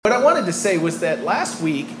to say was that last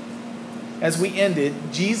week, as we ended,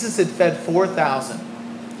 Jesus had fed 4,000.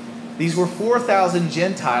 These were 4,000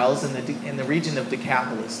 Gentiles in the region of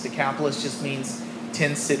Decapolis. Decapolis just means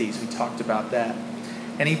 10 cities. We talked about that.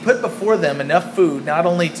 And he put before them enough food not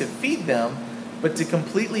only to feed them, but to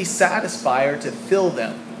completely satisfy or to fill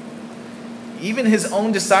them. Even his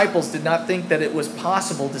own disciples did not think that it was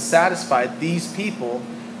possible to satisfy these people,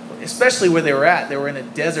 especially where they were at. They were in a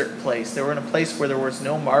desert place. They were in a place where there was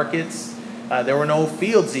no markets. There were no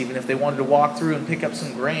fields even if they wanted to walk through and pick up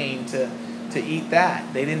some grain to eat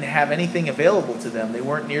that. They didn't have anything available to them. They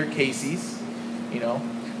weren't near Casey's,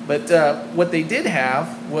 But what they did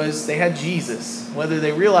have was they had Jesus. Whether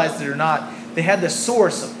they realized it or not, they had the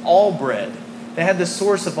source of all bread. They had the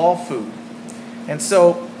source of all food. And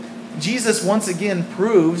so Jesus once again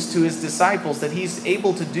proves to his disciples that he's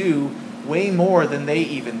able to do way more than they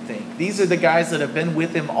even think. These are the guys that have been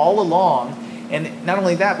with him all along. And not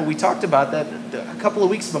only that, but we talked about that a couple of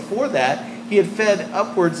weeks before that, he had fed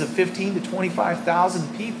upwards of 15 to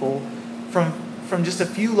 25,000 people from just a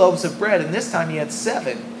few loaves of bread. And this time he had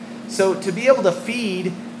 7. So to be able to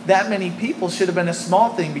feed that many people should have been a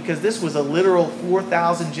small thing because this was a literal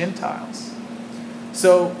 4,000 Gentiles.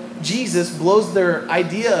 So Jesus blows their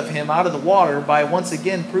idea of him out of the water by once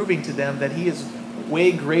again proving to them that he is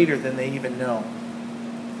way greater than they even know.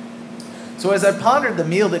 So as I pondered the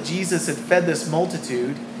meal that Jesus had fed this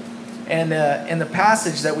multitude, and the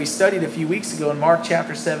passage that we studied a few weeks ago in Mark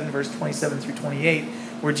chapter 7, verse 27 through 28,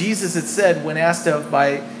 where Jesus had said, when asked of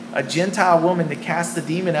by a Gentile woman to cast the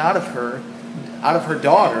demon out of her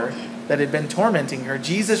daughter that had been tormenting her,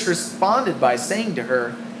 Jesus responded by saying to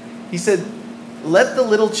her, he said, "Let the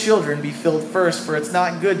little children be filled first, for it's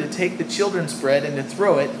not good to take the children's bread and to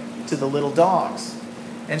throw it to the little dogs."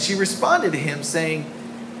 And she responded to him, saying,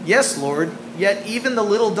 "Yes, Lord, yet even the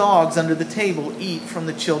little dogs under the table eat from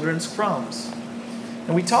the children's crumbs."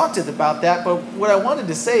 And we talked about that, but what I wanted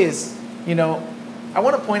to say is, I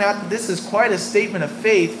want to point out that this is quite a statement of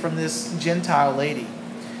faith from this Gentile lady.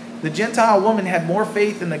 The Gentile woman had more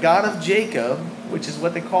faith in the God of Jacob, which is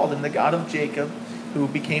what they called him, the God of Jacob, who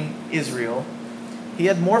became Israel. She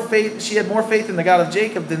had more faith in the God of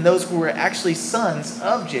Jacob than those who were actually sons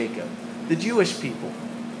of Jacob, the Jewish people.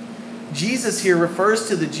 Jesus here refers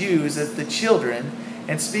to the Jews as the children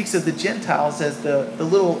and speaks of the Gentiles as the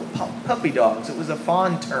little puppy dogs. It was a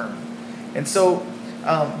fond term. And so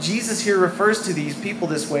Jesus here refers to these people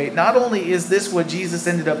this way. Not only is this what Jesus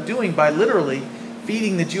ended up doing by literally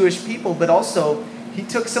feeding the Jewish people, but also he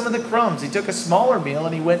took some of the crumbs. He took a smaller meal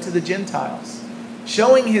and he went to the Gentiles,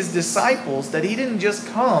 showing his disciples that he didn't just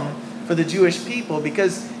come for the Jewish people.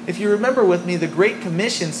 Because if you remember with me, the Great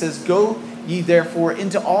Commission says, "Go ye therefore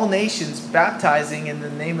into all nations, baptizing in the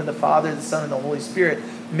name of the Father, the Son, and the Holy Spirit,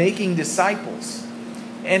 making disciples."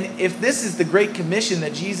 And if this is the Great Commission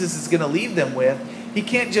that Jesus is going to leave them with, he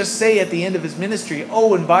can't just say at the end of his ministry,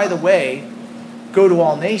 "Oh, and by the way, go to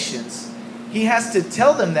all nations." He has to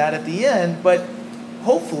tell them that at the end, but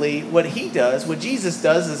hopefully what Jesus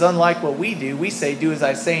does is unlike what we do. We say, "Do as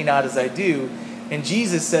I say, not as I do." And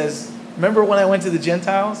Jesus says, "Remember when I went to the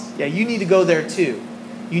Gentiles? Yeah, you need to go there too.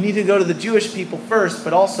 You need to go to the Jewish people first,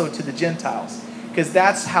 but also to the Gentiles." Because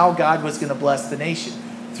that's how God was going to bless the nation.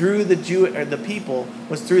 Through the people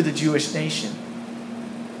was through the Jewish nation.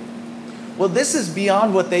 Well, this is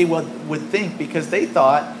beyond what they would think, because they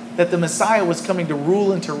thought that the Messiah was coming to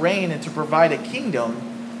rule and to reign and to provide a kingdom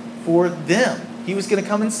for them. He was going to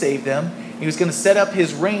come and save them. He was going to set up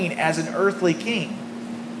his reign as an earthly king.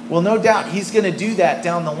 Well, no doubt he's going to do that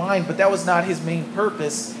down the line, but that was not his main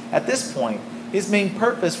purpose at this point. His main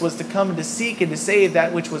purpose was to come and to seek and to save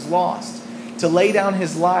that which was lost, to lay down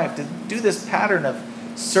his life, to do this pattern of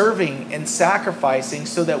serving and sacrificing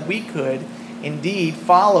so that we could indeed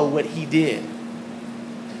follow what he did.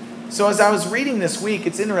 So as I was reading this week,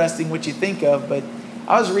 it's interesting what you think of, but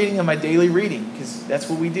I was reading in my daily reading, because that's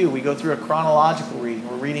what we do. We go through a chronological reading.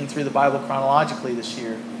 We're reading through the Bible chronologically this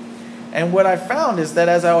year. And what I found is that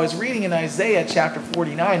as I was reading in Isaiah chapter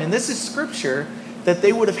 49, and this is scripture that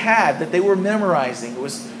they would have had, that they were memorizing. It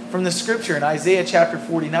was from the scripture in Isaiah chapter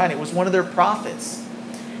 49. It was one of their prophets.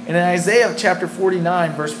 And in Isaiah chapter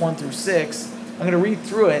 49, verse 1 through 6, I'm going to read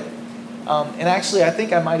through it. And actually, I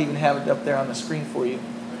think I might even have it up there on the screen for you.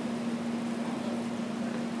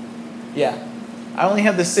 Yeah. I only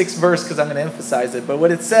have the 6th verse because I'm going to emphasize it. But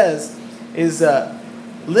what it says is,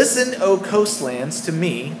 "Listen, O coastlands, to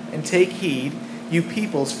me, and take heed, you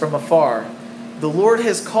peoples from afar. The Lord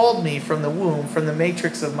has called me from the womb, from the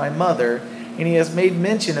matrix of my mother, and he has made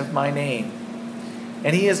mention of my name.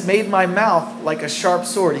 And he has made my mouth like a sharp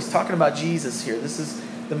sword." He's talking about Jesus here. This is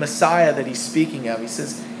the Messiah that he's speaking of. He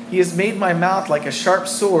says, He has made my mouth like a sharp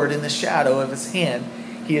sword. In the shadow of his hand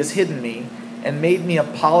he has hidden me, and made me a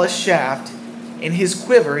polished shaft. In his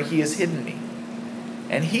quiver he has hidden me.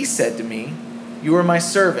 And he said to me, you are my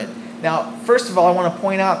servant. Now, first of all, I want to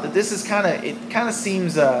point out that this is kind of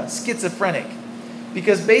seems schizophrenic.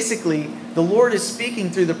 Because basically, the Lord is speaking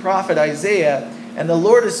through the prophet Isaiah, and the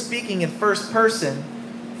Lord is speaking in first person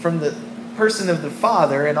from the person of the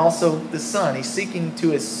Father and also the Son. He's speaking to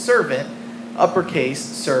his servant, uppercase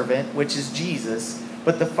servant, which is Jesus.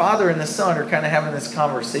 But the Father and the Son are kind of having this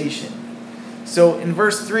conversation. So in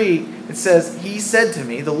verse 3, it says, he said to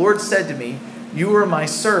me, the Lord said to me, you are my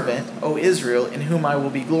servant, O Israel, in whom I will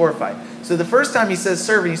be glorified. So the first time he says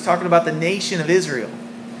servant, he's talking about the nation of Israel.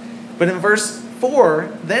 But in verse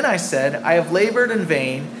 4, then I said, I have labored in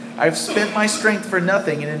vain, I have spent my strength for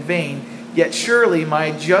nothing and in vain, yet surely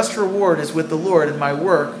my just reward is with the Lord and my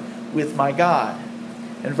work with my God.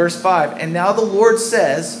 And verse 5, and now the Lord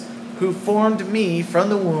says, who formed me from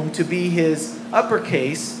the womb to be his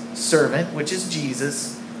uppercase servant, which is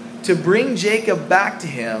Jesus, to bring Jacob back to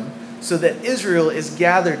him, so that Israel is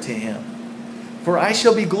gathered to him. For I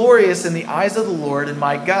shall be glorious in the eyes of the Lord, and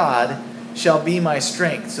my God shall be my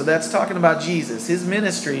strength. So that's talking about Jesus. His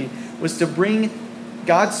ministry was to bring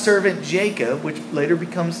God's servant Jacob, which later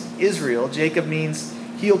becomes Israel. Jacob means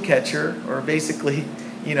heel catcher, or basically,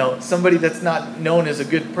 somebody that's not known as a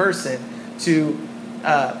good person, to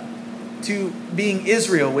being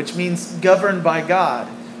Israel, which means governed by God.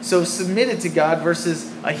 So submitted to God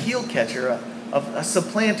versus a heel catcher, a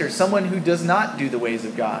supplanter, someone who does not do the ways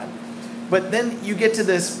of God. But then you get to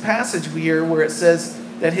this passage here where it says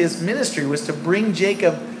that his ministry was to bring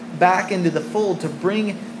Jacob back into the fold, to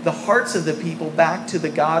bring the hearts of the people back to the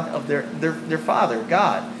God of their father,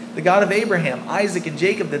 God, the God of Abraham, Isaac, and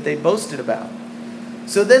Jacob that they boasted about.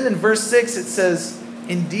 So then in verse 6 it says,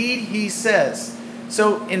 indeed he says.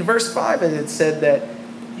 So in verse 5 it had said that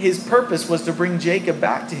his purpose was to bring Jacob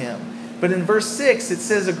back to him. But in verse 6, it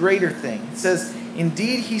says a greater thing. It says,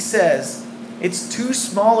 indeed, he says, it's too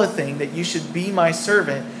small a thing that you should be my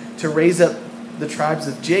servant to raise up the tribes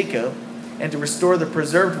of Jacob and to restore the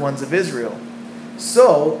preserved ones of Israel.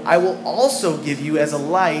 So I will also give you as a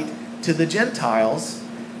light to the Gentiles,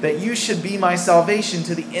 that you should be my salvation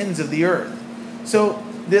to the ends of the earth. So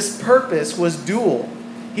this purpose was dual.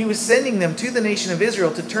 He was sending them to the nation of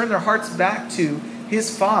Israel to turn their hearts back to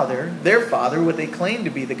his father, their father, what they claimed to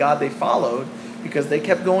be the God they followed, because they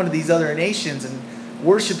kept going to these other nations and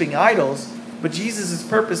worshiping idols. But Jesus'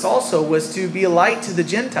 purpose also was to be a light to the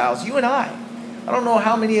Gentiles, you and I. I don't know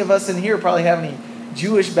how many of us in here probably have any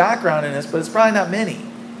Jewish background in us, but it's probably not many.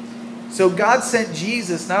 So God sent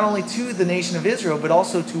Jesus not only to the nation of Israel, but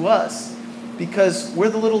also to us, because we're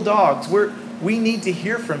the little dogs. We need to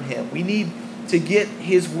hear from him. We need to get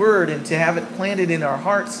his word and to have it planted in our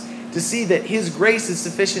hearts, to see that his grace is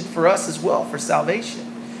sufficient for us as well, for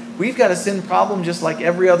salvation. We've got a sin problem just like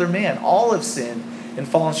every other man. All have sinned and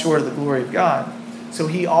fallen short of the glory of God. So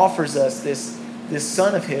he offers us this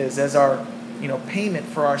son of his as our payment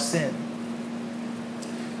for our sin.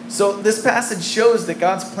 So this passage shows that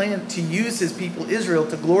God's plan to use his people Israel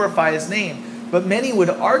to glorify his name. But many would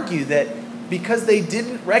argue that because they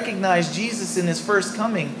didn't recognize Jesus in his first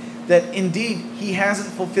coming, that indeed he hasn't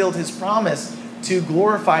fulfilled his promise to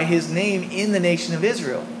glorify his name in the nation of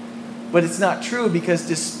Israel. But it's not true, because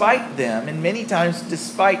despite them, and many times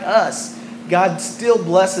despite us, God still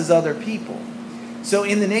blesses other people. So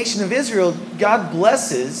in the nation of Israel, God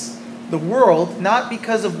blesses the world not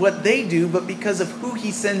because of what they do, but because of who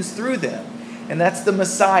he sends through them. And that's the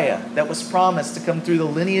Messiah that was promised to come through the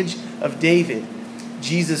lineage of David,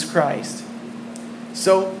 Jesus Christ.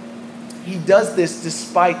 So he does this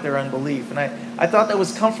despite their unbelief. And I thought that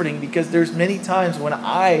was comforting, because there's many times when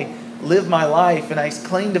I live my life and I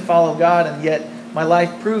claim to follow God, and yet my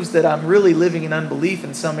life proves that I'm really living in unbelief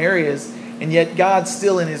in some areas, and yet God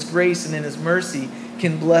still in his grace and in his mercy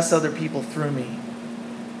can bless other people through me.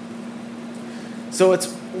 So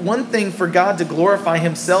it's one thing for God to glorify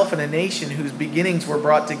himself in a nation whose beginnings were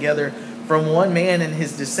brought together from one man and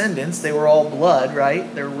his descendants. They were all blood,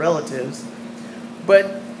 right? They're relatives.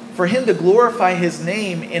 But for him to glorify his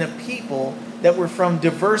name in a people that were from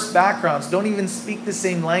diverse backgrounds, don't even speak the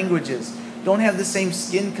same languages, don't have the same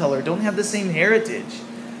skin color, don't have the same heritage,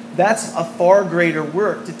 that's a far greater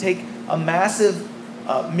work, to take a massive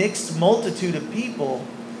mixed multitude of people,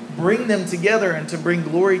 bring them together, and to bring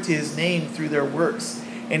glory to his name through their works.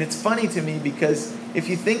 And it's funny to me, because if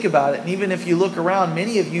you think about it, and even if you look around,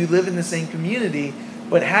 many of you live in the same community,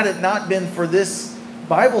 but had it not been for this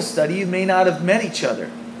Bible study, you may not have met each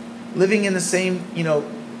other, living in the same,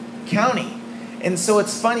 county. And so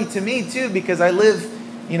it's funny to me too, because I live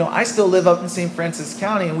I still live up in St. Francis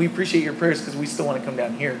County, and we appreciate your prayers because we still want to come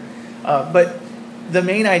down here. But the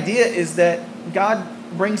main idea is that God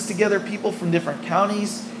brings together people from different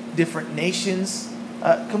counties, different nations,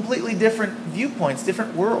 completely different viewpoints,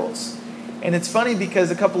 different worlds. And it's funny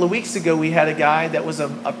because a couple of weeks ago we had a guy that was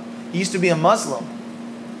he used to be a Muslim.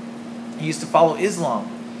 He used to follow Islam.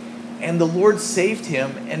 And the Lord saved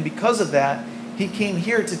him, and because of that, he came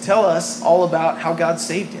here to tell us all about how God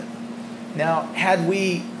saved him. Now, had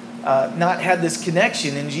we not had this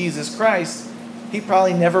connection in Jesus Christ,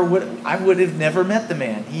 I would have never met the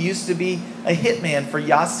man. He used to be a hitman for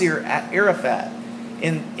Yasser Arafat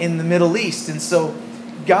in the Middle East. And so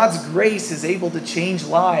God's grace is able to change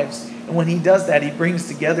lives. And when he does that, he brings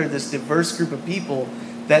together this diverse group of people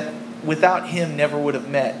that without him never would have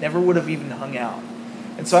met, never would have even hung out.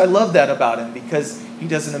 And so I love that about him because he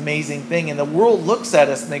does an amazing thing. And the world looks at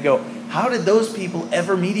us and they go, how did those people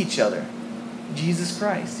ever meet each other? Jesus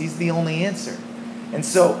Christ. He's the only answer. And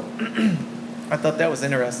so I thought that was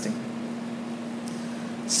interesting.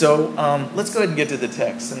 So let's go ahead and get to the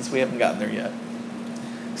text since we haven't gotten there yet.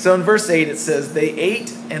 So in verse 8 it says, they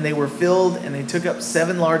ate and they were filled and they took up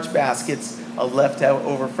 7 large baskets of left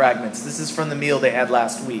over fragments. This is from the meal they had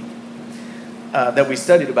last week, that we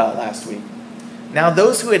studied about last week. Now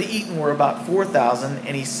those who had eaten were about 4,000,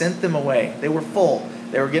 and he sent them away. They were full.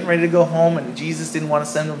 They were getting ready to go home, and Jesus didn't want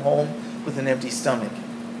to send them home with an empty stomach.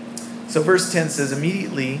 So verse 10 says,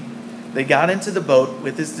 immediately they got into the boat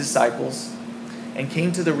with his disciples and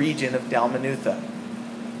came to the region of Dalmanutha.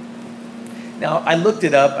 Now, I looked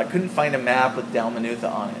it up. I couldn't find a map with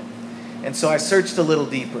Dalmanutha on it. And so I searched a little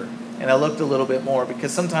deeper, and I looked a little bit more,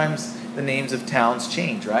 because sometimes the names of towns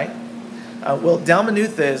change, right? Well,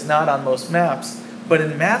 Dalmanutha is not on most maps, but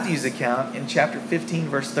in Matthew's account, in chapter 15,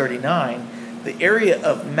 verse 39, the area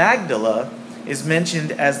of Magdala is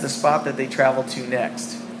mentioned as the spot that they traveled to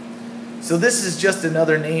next. So this is just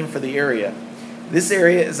another name for the area. This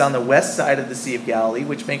area is on the west side of the Sea of Galilee,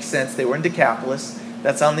 which makes sense. They were in Decapolis.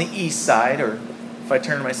 That's on the east side, or if I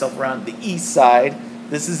turn myself around, the east side.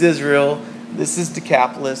 This is Israel. This is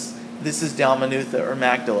Decapolis. This is Dalmanutha or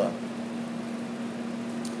Magdala.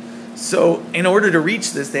 So in order to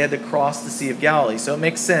reach this, they had to cross the Sea of Galilee. So it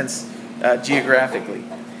makes sense geographically.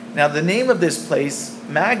 Now the name of this place,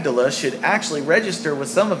 Magdala, should actually register with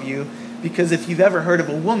some of you, because if you've ever heard of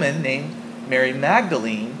a woman named Mary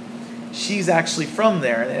Magdalene, she's actually from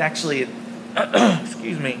there. And it actually,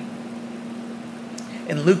 excuse me,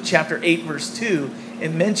 in Luke chapter 8, verse 2, it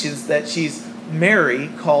mentions that she's Mary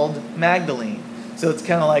called Magdalene. So it's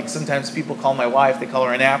kind of like sometimes people call my wife, they call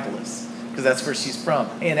her Annapolis, because that's where she's from.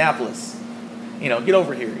 Hey, Annapolis, get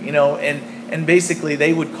over here, and basically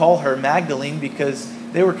they would call her Magdalene because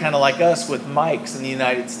they were kind of like us with Mikes in the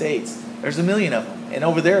United States. There's a million of them. And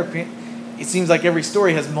over there, it seems like every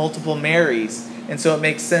story has multiple Marys. And so it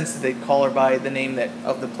makes sense that they'd call her by the name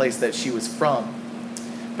of the place that she was from.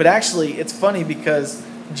 But actually, it's funny because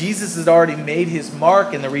Jesus had already made his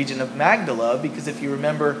mark in the region of Magdala, because if you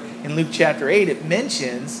remember in Luke chapter 8, it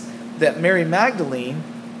mentions that Mary Magdalene,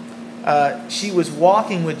 she was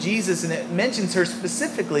walking with Jesus, and it mentions her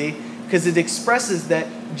specifically because it expresses that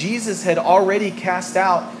Jesus had already cast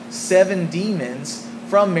out 7 demons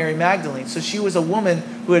from Mary Magdalene. So she was a woman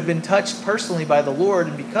who had been touched personally by the Lord,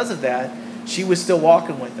 and because of that, she was still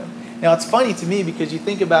walking with him. Now it's funny to me because you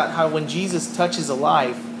think about how when Jesus touches a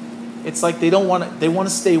life, it's like they want to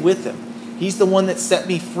stay with him. He's the one that set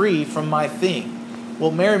me free from my thing.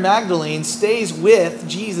 Well, Mary Magdalene stays with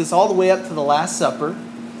Jesus all the way up to the Last Supper.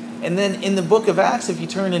 And then in the book of Acts, if you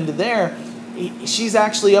turn into there, she's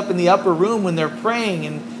actually up in the upper room when they're praying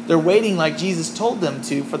and they're waiting like Jesus told them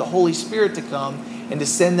to for the Holy Spirit to come and to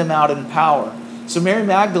send them out in power. So Mary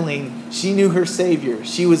Magdalene, she knew her Savior.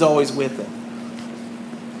 She was always with him.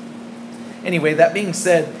 Anyway, that being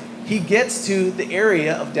said, he gets to the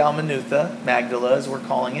area of Dalmanutha, Magdala as we're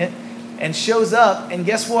calling it, and shows up, and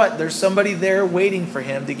guess what? There's somebody there waiting for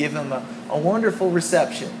him to give him a wonderful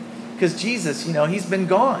reception. Because Jesus, he's been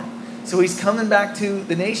gone. So he's coming back to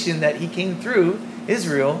the nation that he came through,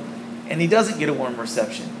 Israel, and he doesn't get a warm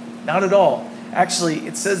reception. Not at all. Actually,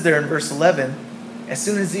 it says there in verse 11, as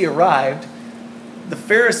soon as he arrived, the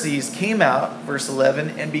Pharisees came out, verse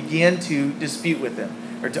 11, and began to dispute with him,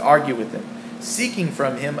 or to argue with him, seeking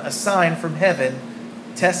from him a sign from heaven,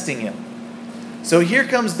 testing him. So here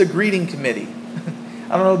comes the greeting committee.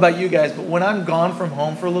 I don't know about you guys, but when I'm gone from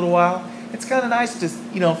home for a little while, it's kind of nice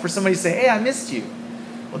to, for somebody to say, hey, I missed you.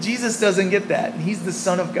 Well, Jesus doesn't get that. And he's the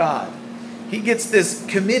Son of God. He gets this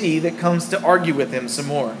committee that comes to argue with him some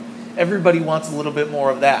more. Everybody wants a little bit more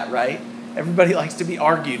of that, right? Everybody likes to be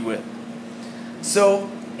argued with. So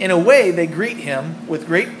in a way, they greet him with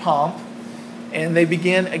great pomp, and they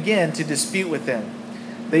begin again to dispute with him.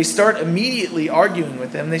 They start immediately arguing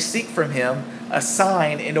with him. They seek from him a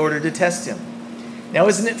sign in order to test him. Now,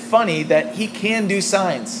 isn't it funny that he can do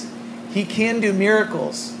signs? He can do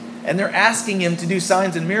miracles. And they're asking him to do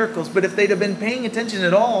signs and miracles. But if they'd have been paying attention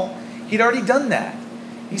at all, he'd already done that.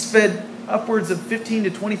 He's fed upwards of 15 to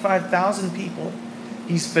 25,000 people.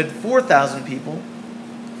 He's fed 4,000 people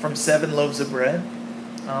from 7 loaves of bread.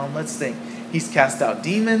 Let's think. He's cast out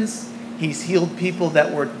demons. He's healed people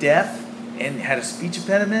that were deaf and had a speech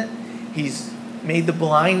impediment. He's made the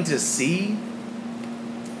blind to see.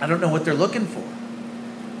 I don't know what they're looking for.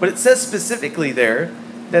 But it says specifically there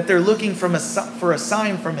that they're looking for a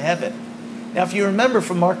sign from heaven. Now, if you remember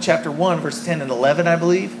from Mark chapter 1, verse 10 and 11, I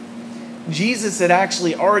believe, Jesus had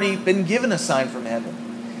actually already been given a sign from heaven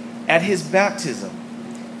at his baptism.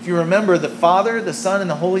 If you remember, the Father, the Son, and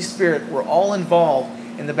the Holy Spirit were all involved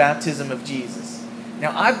in the baptism of Jesus.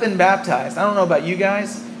 Now, I've been baptized. I don't know about you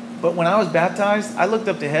guys, but when I was baptized, I looked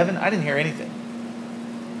up to heaven. I didn't hear anything.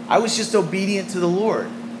 I was just obedient to the Lord.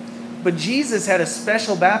 But Jesus had a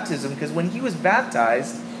special baptism because when he was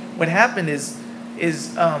baptized, what happened is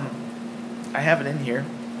I have it in here.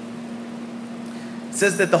 It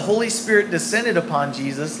says that the Holy Spirit descended upon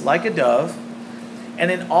Jesus like a dove, and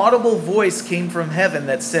an audible voice came from heaven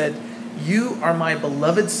that said, "You are my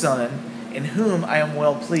beloved Son, in whom I am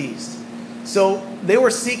well pleased." So they were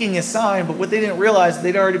seeking a sign, but what they didn't realize,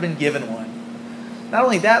 they'd already been given one. Not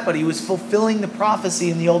only that, but he was fulfilling the prophecy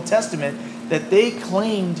in the Old Testament that they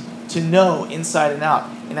claimed to know inside and out.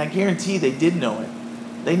 And I guarantee they did know it.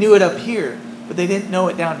 They knew it up here, but they didn't know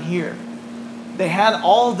it down here. They had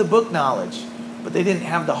all of the book knowledge, but they didn't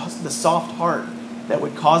have the soft heart that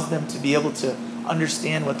would cause them to be able to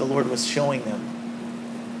understand what the Lord was showing them.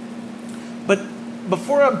 But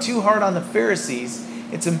before I'm too hard on the Pharisees,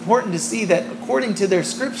 it's important to see that according to their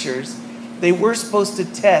scriptures, they were supposed to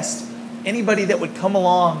test anybody that would come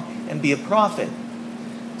along and be a prophet.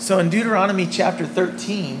 So in Deuteronomy chapter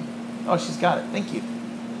 13, oh, she's got it. Thank you.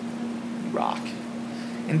 You rock.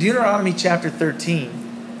 In Deuteronomy chapter 13,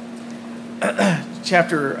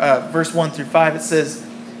 verse 1 through 5, it says,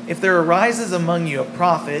 "If there arises among you a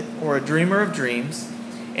prophet or a dreamer of dreams,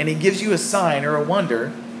 and he gives you a sign or a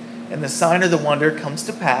wonder, and the sign or the wonder comes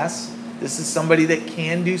to pass," this is somebody that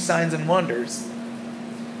can do signs and wonders,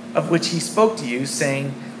 "of which he spoke to you,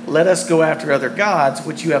 saying, 'Let us go after other gods,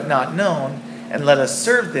 which you have not known, and let us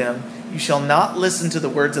serve them,' you shall not listen to the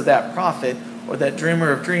words of that prophet or that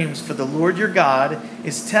dreamer of dreams, for the Lord your God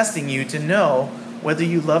is testing you to know whether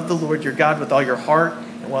you love the Lord your God with all your heart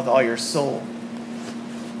and with all your soul."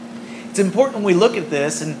 It's important when we look at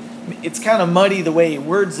this, and it's kind of muddy the way he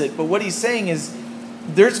words it, but what he's saying is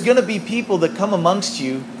there's going to be people that come amongst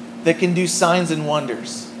you that can do signs and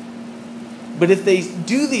wonders. But if they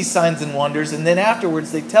do these signs and wonders and then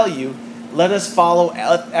afterwards they tell you, "Let us follow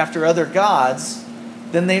after other gods,"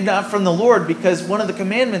 then they're not from the Lord, because one of the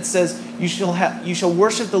commandments says you shall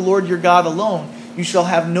worship the Lord your God alone. You shall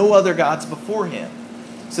have no other gods before him.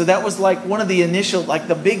 So that was like one of the initial, like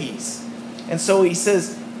the biggies. And so he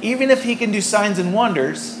says, even if he can do signs and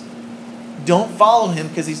wonders, don't follow him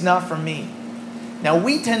because he's not from me. Now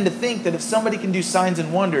we tend to think that if somebody can do signs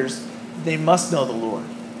and wonders, they must know the Lord.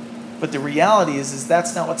 But the reality is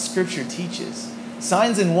that's not what Scripture teaches.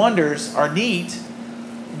 Signs and wonders are neat,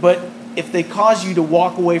 but if they cause you to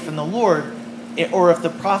walk away from the Lord, or if the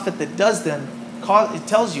prophet that does them it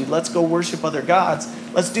tells you, let's go worship other gods,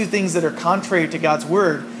 let's do things that are contrary to God's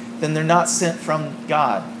word, then they're not sent from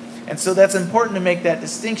God. And so that's important to make that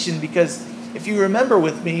distinction, because if you remember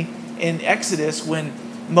with me in Exodus, when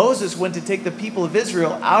Moses went to take the people of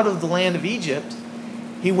Israel out of the land of Egypt,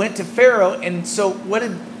 he went to Pharaoh, and so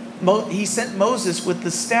he sent Moses with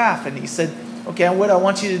the staff, and he said, "Okay, what I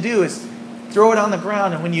want you to do is throw it on the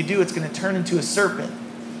ground, and when you do, it's going to turn into a serpent."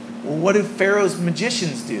 Well, what do Pharaoh's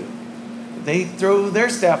magicians do? They throw their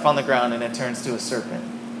staff on the ground and it turns to a serpent.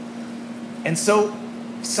 And so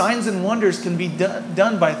signs and wonders can be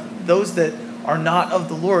done by those that are not of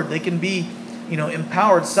the Lord. They can be,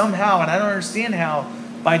 empowered somehow, and I don't understand how,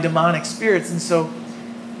 by demonic spirits. And so,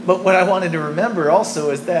 but what I wanted to remember also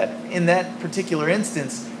is that in that particular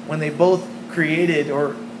instance, when they both created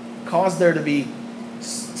or caused there to be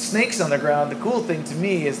snakes on the ground, the cool thing to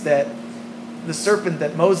me is that the serpent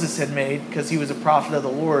that Moses had made, because he was a prophet of the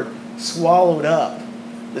Lord, swallowed up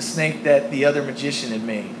the snake that the other magician had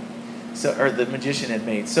made. The magician had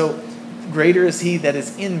made. So greater is he that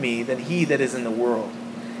is in me than he that is in the world.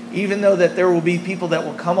 Even though that there will be people that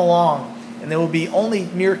will come along and there will be only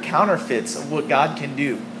mere counterfeits of what God can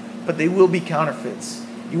do, but they will be counterfeits.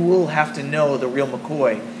 You will have to know the real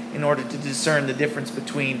McCoy in order to discern the difference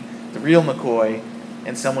between the real McCoy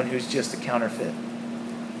and someone who's just a counterfeit.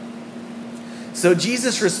 So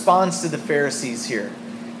Jesus responds to the Pharisees here.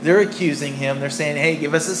 They're accusing him. They're saying, hey,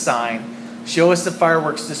 give us a sign. Show us the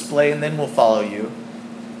fireworks display and then we'll follow you.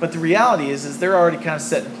 But the reality is they're already kind of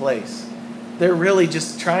set in place. They're really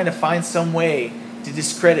just trying to find some way to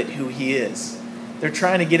discredit who he is. They're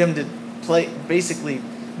trying to get him to basically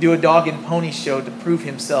do a dog and pony show to prove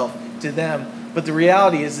himself to them. But the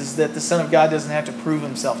reality is that the Son of God doesn't have to prove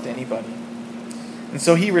himself to anybody. And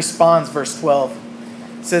so he responds, verse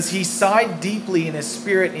 12. It says, he sighed deeply in his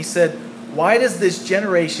spirit and he said, why does this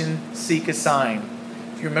generation seek a sign?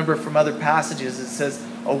 If you remember from other passages, it says,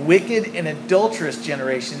 a wicked and adulterous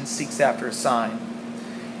generation seeks after a sign.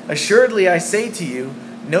 Assuredly, I say to you,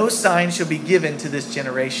 no sign shall be given to this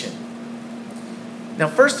generation. Now,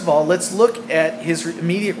 first of all, let's look at his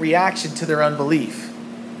immediate reaction to their unbelief.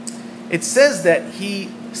 It says that he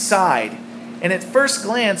sighed. And at first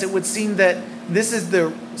glance, it would seem that this is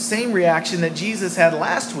the same reaction that Jesus had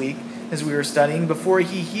last week as we were studying before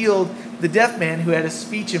he healed the deaf man who had a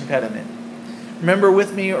speech impediment. Remember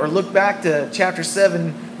with me, or look back to chapter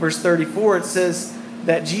 7, verse 34, it says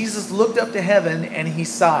that Jesus looked up to heaven and he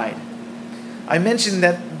sighed. I mentioned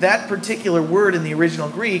that particular word in the original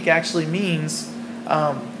Greek actually means,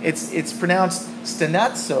 it's pronounced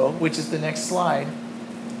stenatzo, which is the next slide,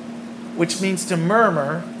 which means to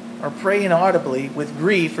murmur or pray inaudibly with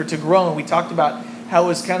grief or to groan. We talked about how it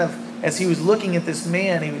was kind of, as he was looking at this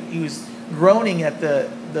man, he was groaning at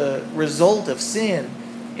the result of sin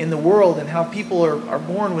in the world and how people are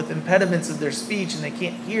born with impediments of their speech and they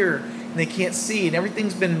can't hear and they can't see and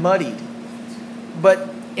everything's been muddied. But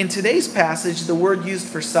in today's passage, the word used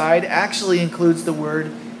for sighed actually includes the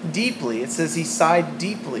word deeply. It says he sighed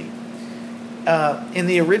deeply. In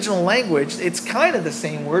the original language, it's kind of the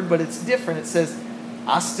same word, but it's different. It says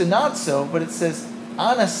astenazo, but it says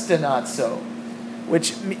anastenazo,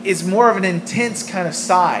 which is more of an intense kind of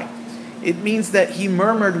sigh. It means that he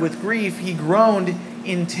murmured with grief. He groaned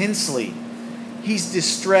intensely. He's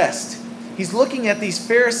distressed. He's looking at these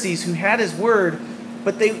Pharisees who had his word,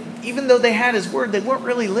 but even though they had his word, they weren't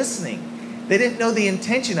really listening. They didn't know the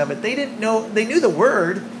intention of it. They knew the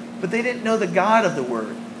word, but they didn't know the God of the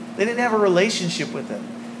word. They didn't have a relationship with him.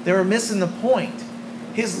 They were missing the point.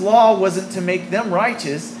 His law wasn't to make them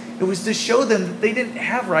righteous. It was to show them that they didn't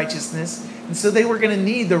have righteousness, and so they were going to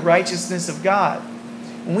need the righteousness of God.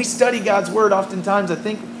 When we study God's word, oftentimes I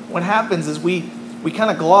think what happens is we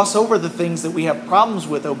kind of gloss over the things that we have problems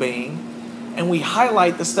with obeying, and we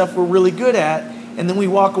highlight the stuff we're really good at, and then we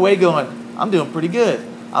walk away going, I'm doing pretty good.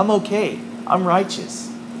 I'm okay. I'm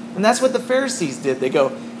righteous. And that's what the Pharisees did. They go,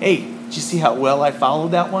 hey, did you see how well I followed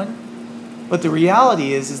that one? But the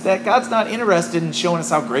reality is that God's not interested in showing us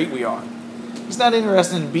how great we are. He's not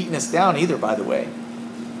interested in beating us down either, by the way.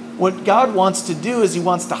 What God wants to do is he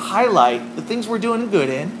wants to highlight the things we're doing good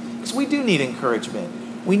in, because we do need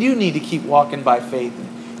encouragement. We do need to keep walking by faith.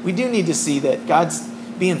 We do need to see that God's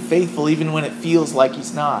being faithful even when it feels like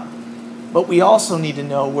he's not. But we also need to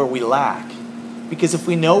know where we lack. Because if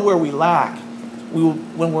we know where we lack,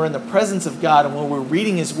 when we're in the presence of God and when we're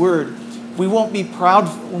reading his word, we won't be proud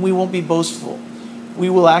and we won't be boastful. We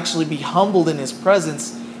will actually be humbled in his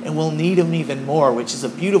presence and we'll need him even more, which is a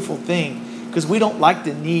beautiful thing because we don't like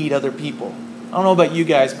to need other people. I don't know about you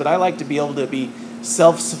guys, but I like to be able to be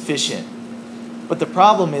self-sufficient. But the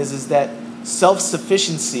problem is that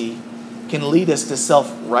self-sufficiency can lead us to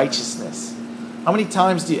self-righteousness. How many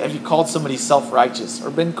times have you called somebody self-righteous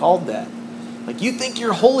or been called that? Like, you think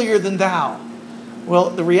you're holier than thou.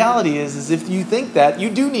 Well, the reality is if you think that, you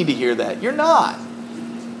do need to hear that. You're not.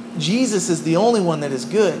 Jesus is the only one that is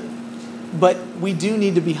good. But we do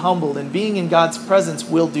need to be humbled, and being in God's presence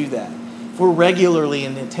will do that. If we're regularly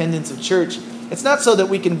in the attendance of church, it's not so that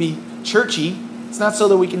we can be churchy. It's not so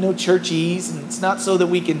that we can know churchese, and it's not so that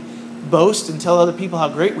we can boast and tell other people how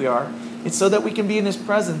great we are. It's so that we can be in his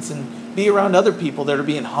presence and be around other people that are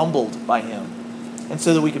being humbled by him, and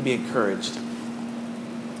so that we can be encouraged.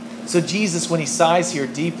 So Jesus, when he sighs here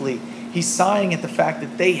deeply, he's sighing at the fact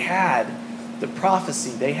that they had the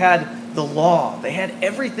prophecy, they had the law, they had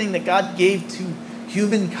everything that God gave to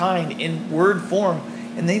humankind in word form,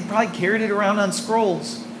 and they probably carried it around on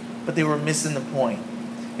scrolls, but they were missing the point.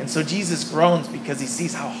 And so Jesus groans because he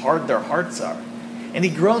sees how hard their hearts are. And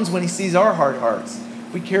he groans when he sees our hard hearts.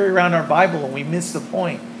 If we carry around our Bible and we miss the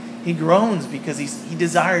point, he groans because he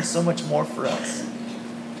desires so much more for us.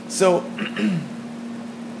 So,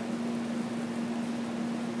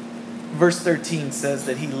 verse 13 says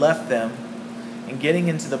that he left them, and getting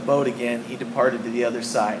into the boat again, he departed to the other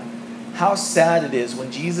side. how sad it is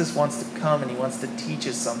when Jesus wants to come and he wants to teach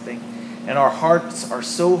us something, and our hearts are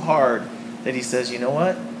so hard that he says, you know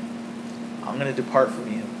what? I'm going to depart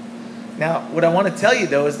from you. Now, what I want to tell you,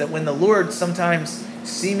 though, is that when the Lord sometimes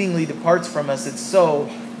seemingly departs from us, it's so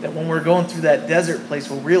that when we're going through that desert place,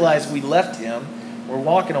 we'll realize we left him, we're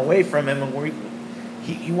walking away from him, and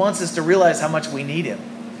he wants us to realize how much we need him.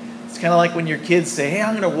 It's kind of like when your kids say, hey,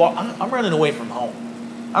 I'm running away from home.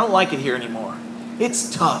 I don't like it here anymore.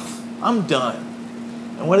 It's tough. I'm done.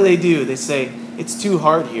 And what do? They say, it's too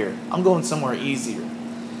hard here. I'm going somewhere easier.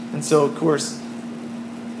 And so, of course,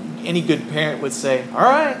 any good parent would say, all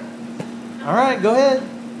right, go ahead.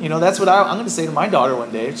 You know, that's what I'm going to say to my daughter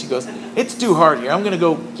one day. She goes, it's too hard here. I'm going to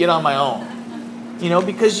go get on my own. You know,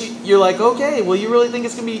 because you're like, okay, well, you really think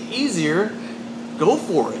it's going to be easier? Go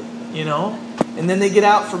for it, you know. And then they get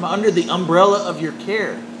out from under the umbrella of your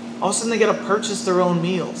care. All of a sudden, they got to purchase their own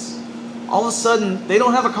meals. All of a sudden, they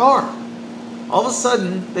don't have a car. All of a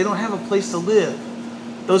sudden, they don't have a place to live.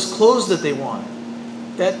 Those clothes that they want.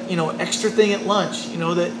 That, you know, extra thing at lunch, you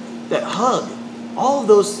know, that hug. All of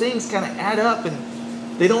those things kind of add up,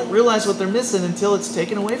 and they don't realize what they're missing until it's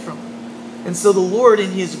taken away from them. And so the Lord,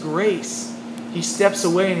 in his grace, he steps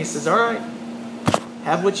away and he says, all right,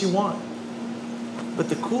 have what you want. But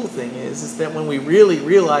the cool thing is that when we really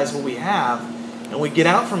realize what we have, and we get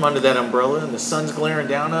out from under that umbrella and the sun's glaring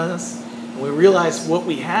down on us, and we realize what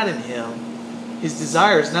we had in him, his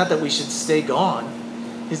desire is not that we should stay gone.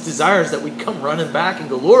 His desire is that we'd come running back and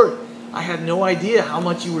go, Lord, I had no idea how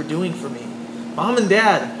much you were doing for me. Mom and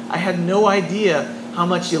Dad, I had no idea how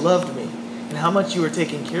much you loved me and how much you were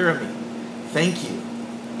taking care of me. Thank you.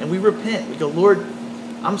 And we repent. We go, Lord,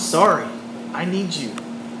 I'm sorry. I need you.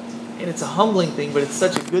 And it's a humbling thing, but it's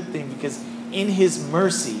such a good thing because in his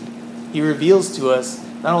mercy, he reveals to us,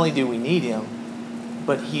 not only do we need him,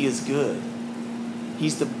 but he is good.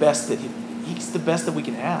 He's the best that we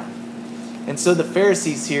can have. And so the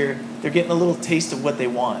Pharisees here, they're getting a little taste of what they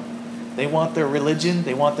want. They want their religion.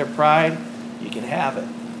 They want their pride. You can have it.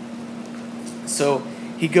 So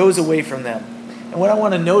he goes away from them. And what I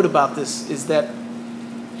want to note about this is that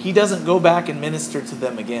he doesn't go back and minister to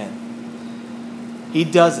them again. He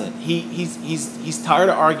doesn't. He's tired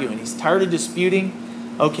of arguing. He's tired of disputing.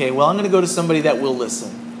 Okay, well, I'm going to go to somebody that will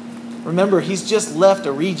listen. Remember, he's just left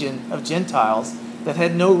a region of Gentiles that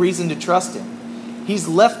had no reason to trust him. He's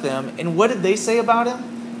left them, and what did they say about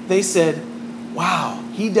him? They said, wow,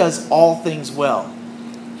 he does all things well.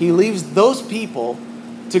 He leaves those people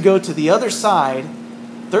to go to the other side,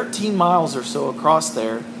 13 miles or so across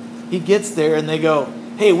there. He gets there, and they go,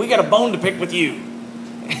 hey, we got a bone to pick with you.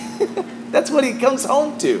 That's what he comes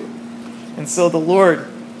home to. And so the Lord,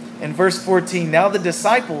 in verse 14, now the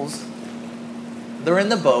disciples, they're in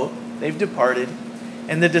the boat, they've departed,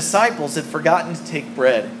 and the disciples had forgotten to take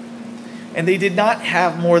bread. And they did not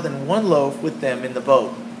have more than one loaf with them in the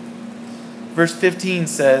boat. Verse 15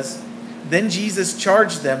 says, then Jesus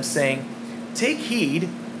charged them, saying, take heed,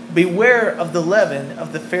 beware of the leaven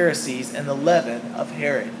of the Pharisees and the leaven of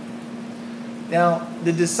Herod. Now,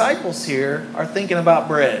 the disciples here are thinking about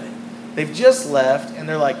bread. They've just left, and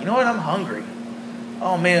they're like, you know what, I'm hungry.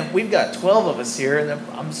 Oh man, we've got 12 of us here, and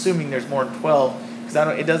I'm assuming there's more than 12,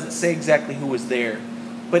 because it doesn't say exactly who was there.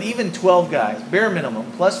 But even 12 guys, bare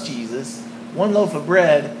minimum, plus Jesus, one loaf of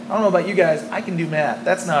bread. I don't know about you guys, I can do math.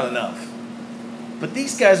 That's not enough. But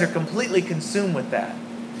these guys are completely consumed with that.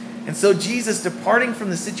 And so Jesus, departing from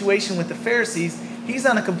the situation with the Pharisees, he's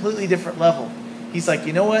on a completely different level. He's like,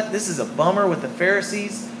 you know what? This is a bummer with the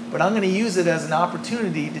Pharisees, but I'm going to use it as an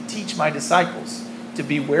opportunity to teach my disciples to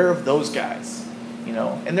beware of those guys. You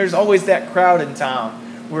know, and there's always that crowd in town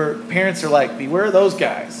where parents are like, beware of those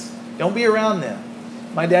guys. Don't be around them.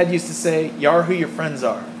 My dad used to say, you are who your friends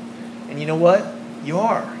are. And you know what? You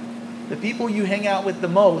are. The people you hang out with the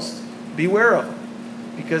most, beware of them.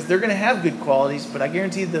 Because they're going to have good qualities, but I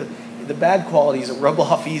guarantee the bad qualities will rub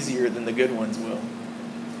off easier than the good ones will.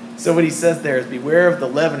 So what he says there is, beware of the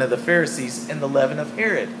leaven of the Pharisees and the leaven of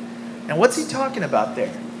Herod. And what's he talking about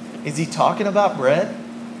there? Is he talking about bread?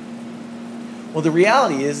 Well, the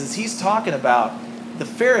reality is he's talking about the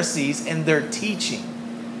Pharisees and their teaching.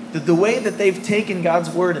 The way that they've taken God's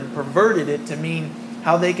word and perverted it to mean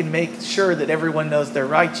how they can make sure that everyone knows they're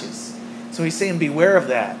righteous. So he's saying beware of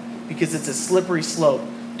that, because it's a slippery slope.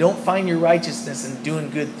 Don't find your righteousness in doing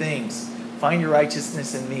good things. Find your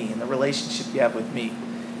righteousness in me, in the relationship you have with me.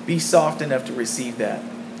 Be soft enough to receive that.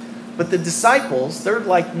 But the disciples, they're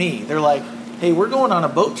like me. They're like, hey, we're going on a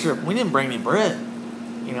boat trip. We didn't bring any bread.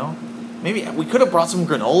 You know, maybe we could have brought some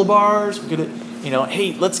granola bars. We could have,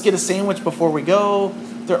 hey, let's get a sandwich before we go.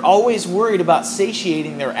 They're always worried about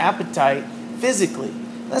satiating their appetite physically.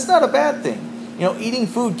 That's not a bad thing. Eating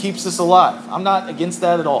food keeps us alive. I'm not against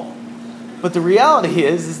that at all. But the reality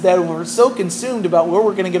is that we're so consumed about where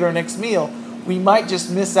we're going to get our next meal, we might just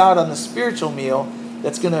miss out on the spiritual meal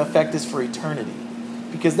that's going to affect us for eternity.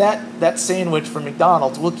 Because that sandwich from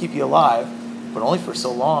McDonald's will keep you alive, but only for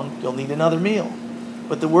so long. You'll need another meal.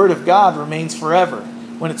 But the Word of God remains forever.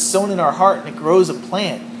 When it's sown in our heart and it grows a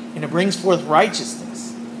plant and it brings forth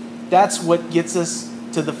righteousness, that's what gets us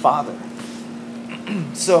to the Father.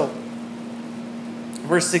 So,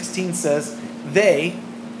 verse 16 says, they,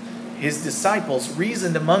 his disciples,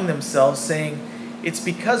 reasoned among themselves, saying, it's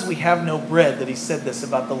because we have no bread that he said this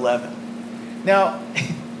about the leaven. Now,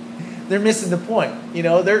 they're missing the point.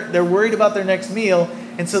 They're worried about their next meal,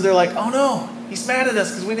 and so they're like, oh no, he's mad at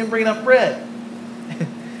us because we didn't bring enough bread.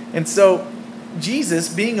 And so,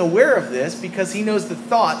 Jesus, being aware of this, because he knows the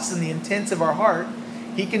thoughts and the intents of our heart,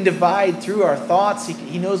 he can divide through our thoughts,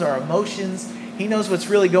 he knows our emotions, he knows what's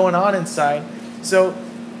really going on inside. So,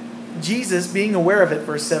 Jesus, being aware of it,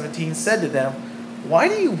 verse 17, said to them, why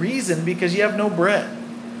do you reason because you have no bread?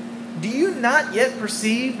 Do you not yet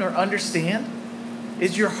perceive nor understand?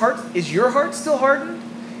 Is your heart still hardened?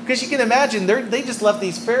 Because you can imagine, they just left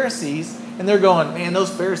these Pharisees, and they're going, man, those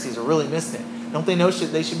Pharisees are really missing it. Don't they know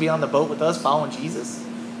they should be on the boat with us following Jesus?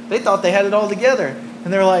 They thought they had it all together.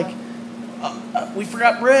 And they're like, we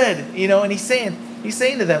forgot bread. And he's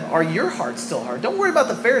saying to them, are your hearts still hard? Don't worry about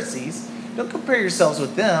the Pharisees. Don't compare yourselves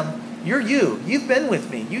with them. You're you. You've been with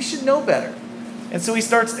me. You should know better. And so he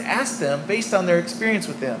starts to ask them based on their experience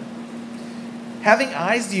with him. Having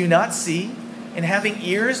eyes, do you not see? And having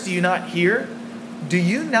ears, do you not hear? Do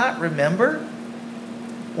you not remember?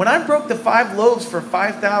 When I broke the 5 loaves for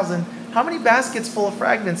 5,000, how many baskets full of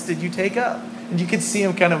fragments did you take up? And you could see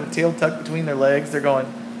them kind of with tail tucked between their legs. They're going,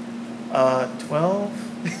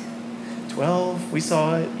 12, 12, we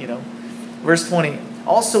saw it, Verse 20,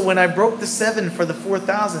 also when I broke the 7 for the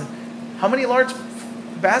 4,000, how many large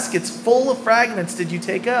baskets full of fragments did you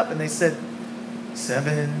take up? And they said,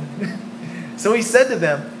 7. So he said to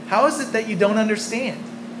them, how is it that you don't understand?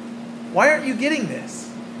 Why aren't you getting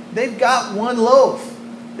this? They've got 1 loaf.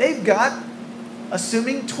 They've got,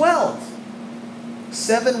 assuming 12.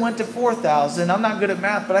 7 went to 4,000. I'm not good at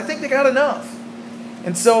math, but I think they got enough.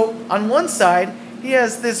 And so on one side, he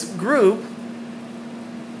has this group.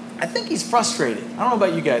 I think he's frustrated. I don't know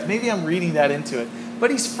about you guys. Maybe I'm reading that into it.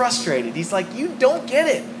 But he's frustrated. He's like, you don't get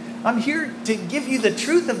it. I'm here to give you the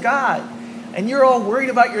truth of God. And you're all worried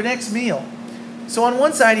about your next meal. So on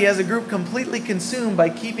one side, he has a group completely consumed by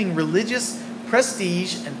keeping religious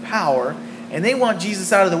prestige and power. And they want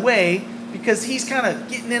Jesus out of the way because he's kind of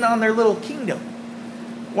getting in on their little kingdom.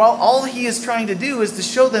 While all he is trying to do is to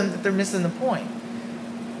show them that they're missing the point.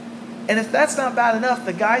 And if that's not bad enough,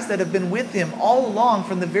 the guys that have been with him all along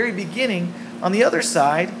from the very beginning, on the other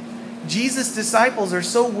side, Jesus' disciples are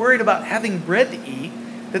so worried about having bread to eat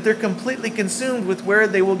that they're completely consumed with where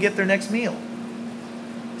they will get their next meal.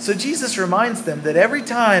 So Jesus reminds them that every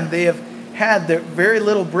time they have had their very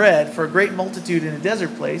little bread for a great multitude in a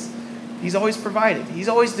desert place, he's always provided. He's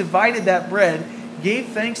always divided that bread, gave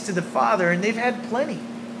thanks to the Father, and they've had plenty.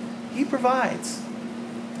 He provides.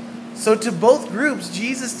 So to both groups,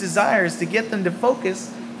 Jesus desires to get them to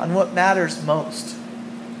focus on what matters most.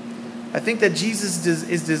 I think that Jesus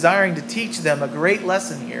is desiring to teach them a great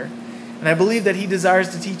lesson here, and I believe that he desires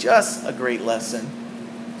to teach us a great lesson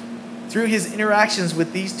through his interactions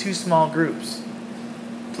with these 2 small groups.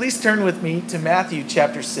 Please turn with me to Matthew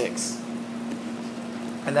chapter 6,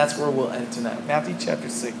 and that's where we'll end tonight. Matthew chapter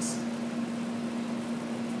 6.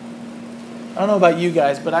 I don't know about you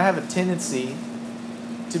guys, but I have a tendency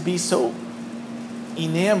to be so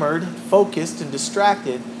enamored, focused, and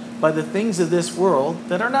distracted by the things of this world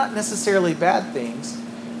that are not necessarily bad things,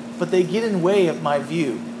 but they get in the way of my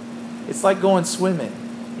view. It's like going swimming.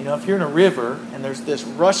 If you're in a river and there's this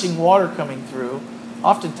rushing water coming through,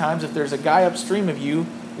 oftentimes if there's a guy upstream of you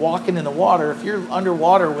walking in the water, if you're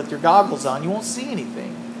underwater with your goggles on, you won't see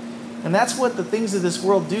anything. And that's what the things of this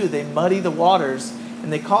world do. They muddy the waters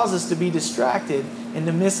and they cause us to be distracted and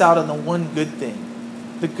to miss out on the one good thing.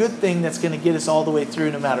 The good thing that's going to get us all the way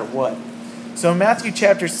through no matter what. So in Matthew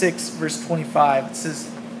chapter 6, verse 25,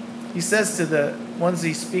 he says to the ones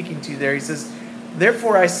he's speaking to there, he says,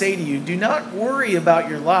 therefore I say to you, do not worry about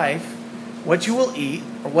your life, what you will eat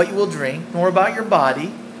or what you will drink, nor about your body,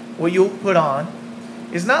 what you will put on.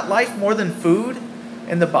 Is not life more than food,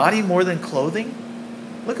 and the body more than clothing?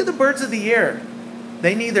 Look at the birds of the air.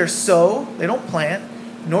 They neither sow, they don't plant,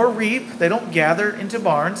 nor reap, they don't gather into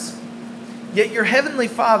barns. Yet your heavenly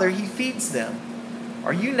Father, he feeds them.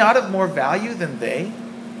 Are you not of more value than they?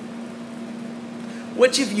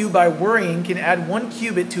 Which of you by worrying can add 1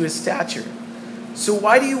 cubit to his stature? So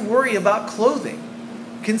why do you worry about clothing?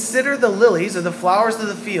 Consider the lilies or the flowers of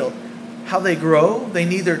the field, how they grow. They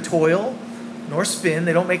neither toil nor spin.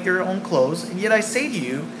 They don't make their own clothes. And yet I say to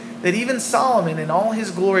you that even Solomon in all his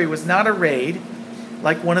glory was not arrayed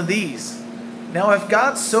like one of these. Now if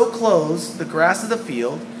God so clothes the grass of the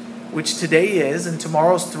field, which today is and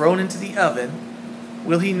tomorrow is thrown into the oven,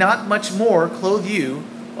 will he not much more clothe you,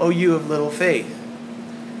 O you of little faith?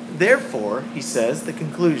 Therefore, he says, the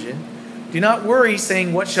conclusion, do not worry,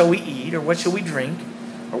 saying, what shall we eat, or what shall we drink,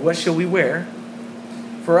 or what shall we wear?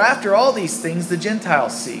 For after all these things the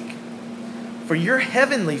Gentiles seek. For your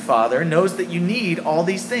heavenly Father knows that you need all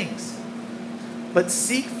these things. But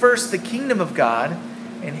seek first the kingdom of God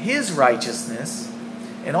and his righteousness,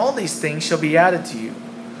 and all these things shall be added to you.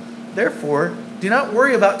 Therefore, do not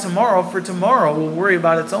worry about tomorrow, for tomorrow will worry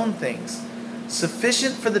about its own things.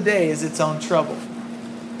 Sufficient for the day is its own trouble.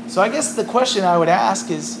 So I guess the question I would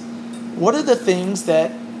ask is, what are the things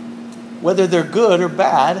that, whether they're good or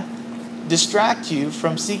bad, distract you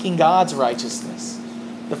from seeking God's righteousness?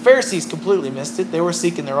 The Pharisees completely missed it. They were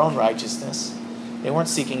seeking their own righteousness. They weren't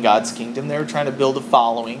seeking God's kingdom. They were trying to build a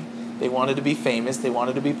following. They wanted to be famous. They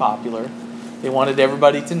wanted to be popular. They wanted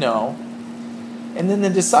everybody to know. And then the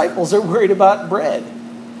disciples are worried about bread.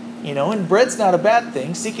 And bread's not a bad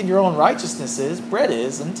thing. Seeking your own righteousness is. Bread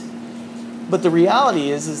isn't. But the reality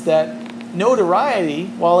is that notoriety,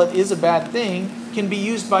 while it is a bad thing, can be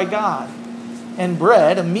used by God. And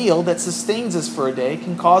bread, a meal that sustains us for a day,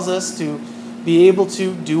 can cause us to be able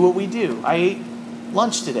to do what we do. I ate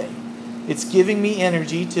lunch today. It's giving me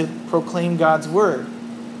energy to proclaim God's word.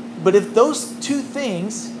 But if those two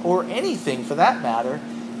things, or anything for that matter,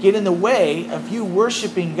 get in the way of you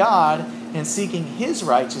worshiping God and seeking his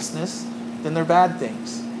righteousness, then they're bad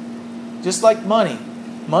things. Just like money.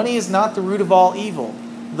 Money is not the root of all evil.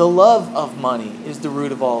 The love of money is the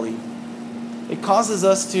root of all evil. It causes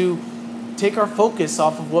us to take our focus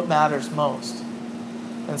off of what matters most.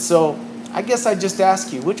 And so, I guess I just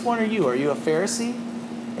ask you, which one are you? Are you a Pharisee?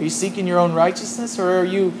 Are you seeking your own righteousness? Or are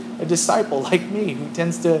you a disciple like me who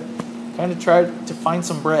tends to kind of try to find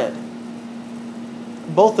some bread?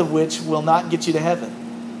 Both of which will not get you to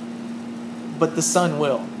heaven. But the Son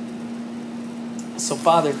will. So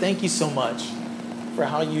Father, thank you so much for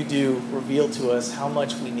how you do reveal to us how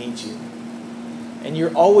much we need you. And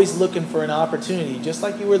you're always looking for an opportunity, just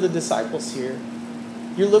like you were the disciples here.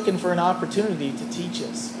 You're looking for an opportunity to teach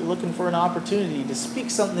us. You're looking for an opportunity to speak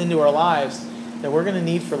something into our lives that we're going to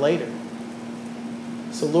need for later.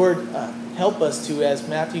 So Lord, help us to, as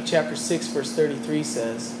Matthew chapter 6, verse 33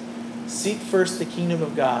 says, seek first the kingdom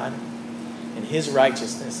of God and his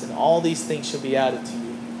righteousness, and all these things shall be added to you.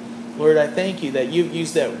 Lord, I thank you that you've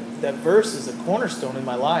used that verse as a cornerstone in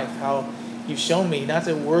my life, how you've shown me not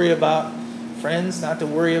to worry about friends, not to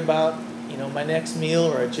worry about my next meal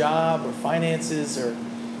or a job or finances or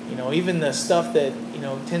even the stuff that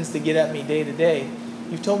tends to get at me day to day.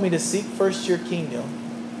 You've told me to seek first your kingdom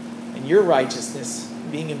and your righteousness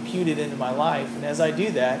being imputed into my life. And as I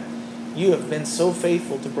do that, you have been so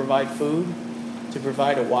faithful to provide food, to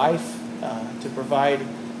provide a wife, to provide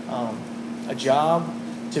a job,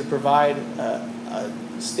 to provide a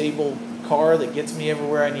stable car that gets me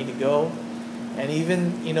everywhere I need to go. And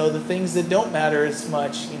even, the things that don't matter as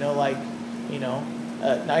much, like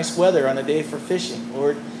nice weather on a day for fishing.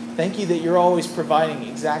 Lord, thank you that you're always providing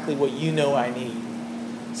exactly what you know I need.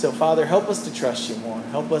 So, Father, help us to trust you more.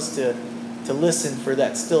 Help us to listen for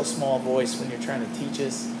that still small voice when you're trying to teach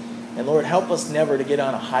us. And, Lord, help us never to get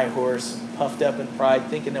on a high horse, puffed up in pride,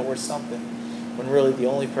 thinking that we're something, when really the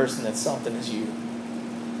only person that's something is you.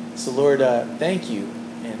 So, Lord, thank you.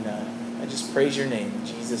 And I just praise your name. In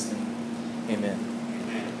Jesus' name, amen.